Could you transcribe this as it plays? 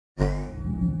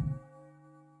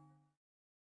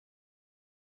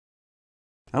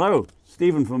Hello,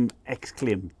 Stephen from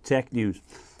Exclaim Tech News.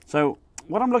 So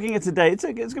what I'm looking at today, it's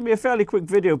going to be a fairly quick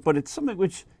video, but it's something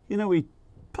which, you know,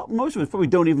 most of us probably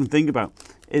don't even think about,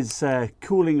 is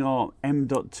cooling our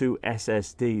M.2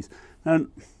 SSDs. And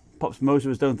perhaps most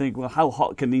of us don't think, well, how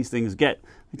hot can these things get?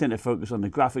 We tend to focus on the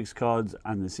graphics cards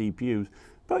and the CPUs,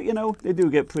 but you know, they do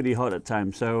get pretty hot at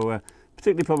times. So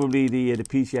particularly probably the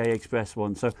PCI Express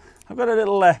one. So I've got a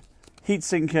little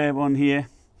heatsink one here.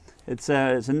 It's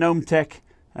a Gnome Tech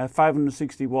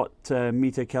 560 watt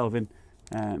meter Kelvin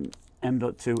M.2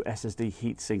 SSD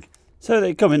heatsink. So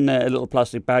they come in a little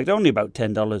plastic bag. They're only about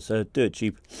 $10, so dirt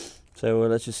cheap. So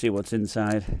let's just see what's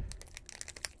inside.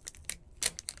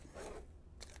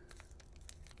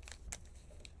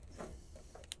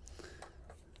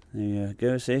 There you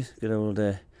go, see, good old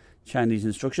Chinese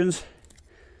instructions.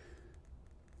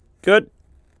 Good.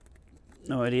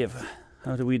 No idea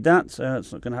how to read that, so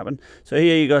that's not going to happen. So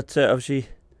here you got obviously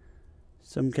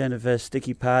some kind of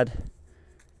sticky pad,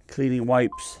 cleaning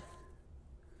wipes,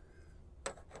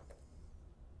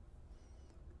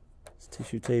 it's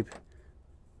tissue tape,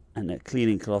 and a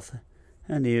cleaning cloth.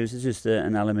 And here is just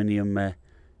an aluminium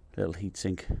little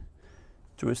heatsink.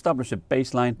 To establish a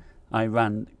baseline, I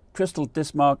ran Crystal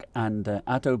Diskmark and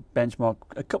Atto Benchmark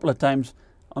a couple of times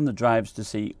on the drives to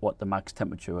see what the max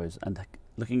temperature is. And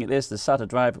looking at this, the SATA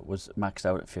drive was maxed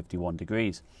out at 51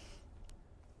 degrees.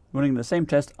 Running the same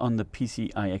test on the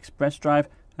PCI Express drive,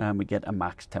 and we get a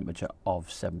max temperature of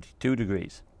 72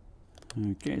 degrees.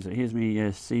 Okay, so here's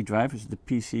my C drive, which is the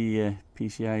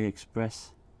PCI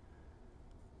Express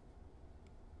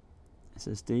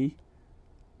SSD.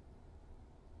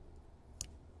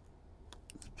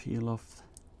 Let's peel off.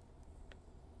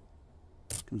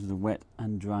 Comes with a wet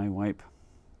and dry wipe,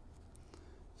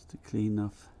 just to clean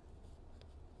off.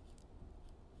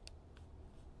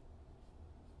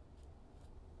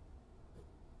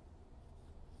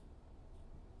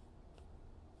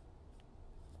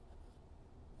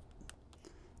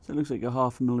 So it looks like a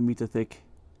 0.5 millimeter thick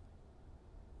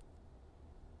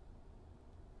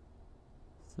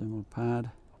thermal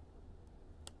pad.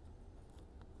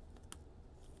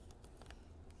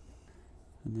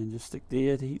 And then just stick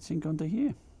the heatsink onto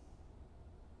here.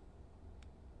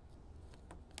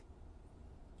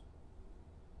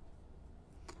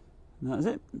 And that's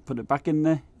it. Put it back in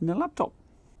the laptop.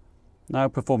 Now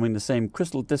performing the same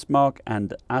Crystal Diskmark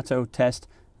and Atto test,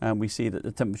 and we see that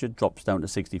the temperature drops down to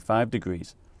 65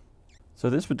 degrees. So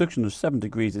this reduction of 7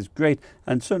 degrees is great,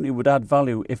 and certainly would add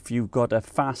value if you've got a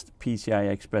fast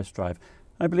PCI Express drive.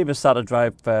 I believe a SATA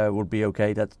drive will be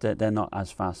okay, they're not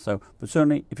as fast. So, but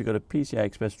certainly if you've got a PCI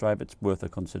Express drive, it's worth a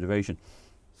consideration.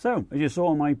 So, as you saw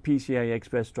on my PCI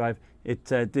Express drive, it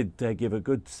did give a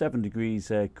good 7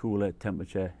 degrees cooler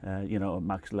temperature, you know, at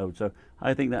max load. So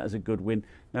I think that is a good win.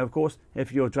 Now, of course,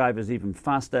 if your drive is even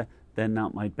faster, then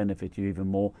that might benefit you even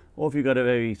more. Or if you've got a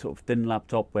very sort of thin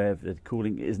laptop where the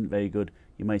cooling isn't very good,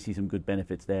 you might see some good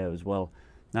benefits there as well.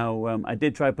 Now, I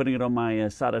did try putting it on my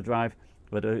SATA drive,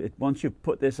 but once you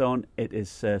put this on, it is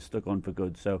stuck on for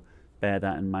good. So bear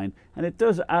that in mind. And it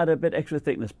does add a bit extra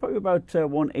thickness, probably about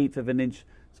 1/8 of an inch.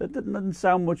 So it doesn't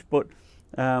sound much, but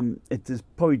it is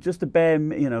probably just a bare,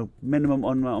 you know, minimum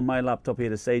on my laptop here,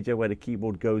 the Sager, where the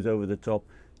keyboard goes over the top.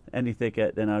 Any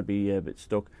thicker, then I'd be a bit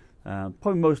stuck.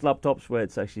 Probably most laptops where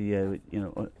it's actually, you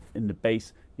know, in the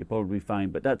base, you're probably fine,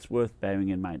 but that's worth bearing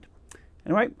in mind.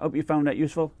 Anyway, hope you found that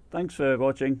useful. Thanks for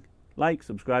watching. Like,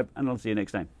 subscribe, and I'll see you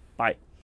next time. Bye.